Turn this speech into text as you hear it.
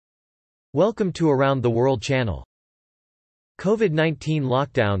Welcome to Around the World channel. COVID-19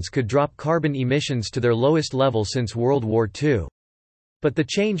 lockdowns could drop carbon emissions to their lowest level since World War II. But the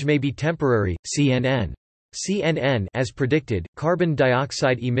change may be temporary. CNN. As predicted, carbon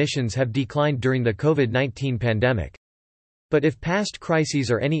dioxide emissions have declined during the COVID-19 pandemic. But if past crises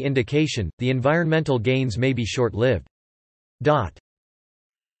are any indication, the environmental gains may be short-lived.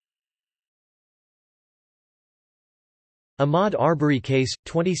 Ahmaud Arbery case,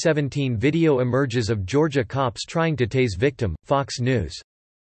 2017 video emerges of Georgia cops trying to tase victim, Fox News.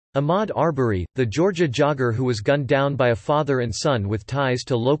 Ahmaud Arbery, the Georgia jogger who was gunned down by a father and son with ties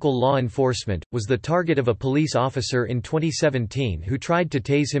to local law enforcement, was the target of a police officer in 2017 who tried to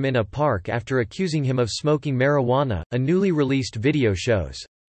tase him in a park after accusing him of smoking marijuana, a newly released video shows.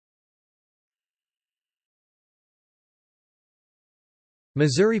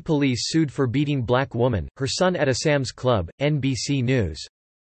 Missouri police sued for beating black woman, her son at a Sam's Club, NBC News.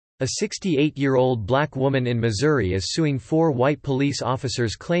 A 68-year-old black woman in Missouri is suing 4 white police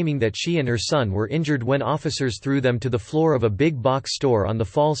officers claiming that she and her son were injured when officers threw them to the floor of a big box store on the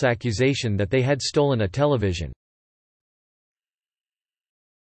false accusation that they had stolen a television.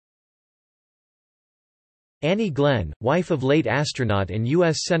 Annie Glenn, wife of late astronaut and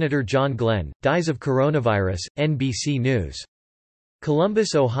U.S. Senator John Glenn, dies of coronavirus, NBC News.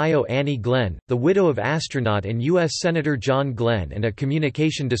 Columbus, Ohio. Annie Glenn, the widow of astronaut and U.S. Senator John Glenn and a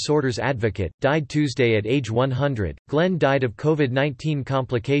communication disorders advocate, died Tuesday at age 100. Glenn died of COVID-19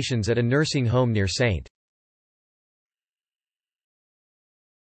 complications at a nursing home near St.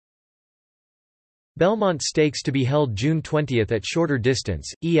 Belmont Stakes to be held June 20 at shorter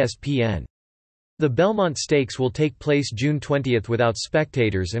distance, ESPN. The Belmont Stakes will take place June 20 without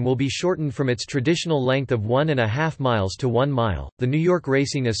spectators and will be shortened from its traditional length of 1.5 miles to 1 mile, the New York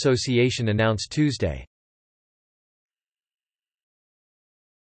Racing Association announced Tuesday.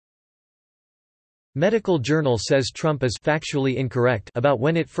 Medical Journal says Trump is factually incorrect about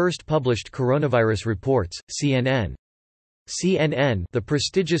when it first published coronavirus reports, CNN. The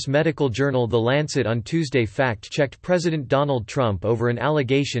prestigious medical journal The Lancet on Tuesday fact-checked President Donald Trump over an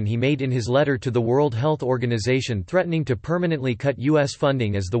allegation he made in his letter to the World Health Organization threatening to permanently cut U.S.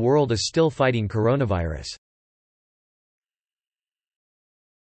 funding as the world is still fighting coronavirus.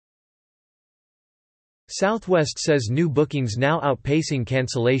 Southwest says new bookings now outpacing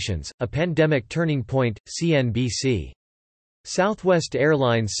cancellations, a pandemic turning point, CNBC. Southwest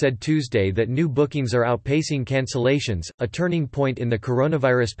Airlines said Tuesday that new bookings are outpacing cancellations, a turning point in the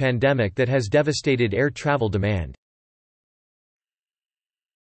coronavirus pandemic that has devastated air travel demand.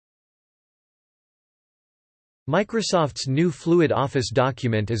 Microsoft's new Fluid Office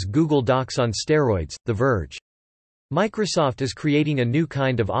document is Google Docs on steroids, The Verge. Microsoft is creating a new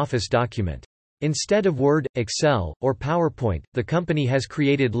kind of Office document. Instead of Word, Excel, or PowerPoint, the company has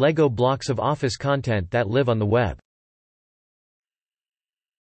created Lego blocks of Office content that live on the web.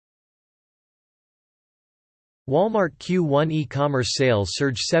 Walmart Q1 e-commerce sales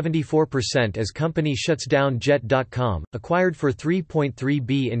surge 74% as company shuts down Jet.com, acquired for $3.3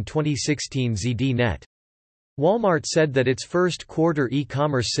 billion in 2016 ZDNet. Walmart said that its first quarter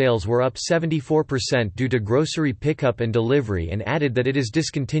e-commerce sales were up 74% due to grocery pickup and delivery and added that it is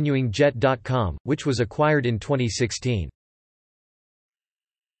discontinuing Jet.com, which was acquired in 2016.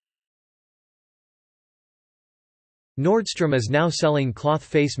 Nordstrom is now selling cloth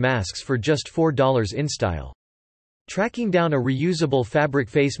face masks for just $4 InStyle. Tracking down a reusable fabric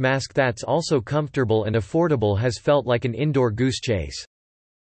face mask that's also comfortable and affordable has felt like an indoor goose chase.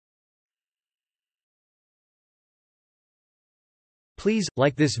 Please,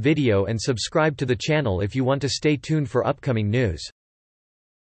 like this video and subscribe to the channel if you want to stay tuned for upcoming news.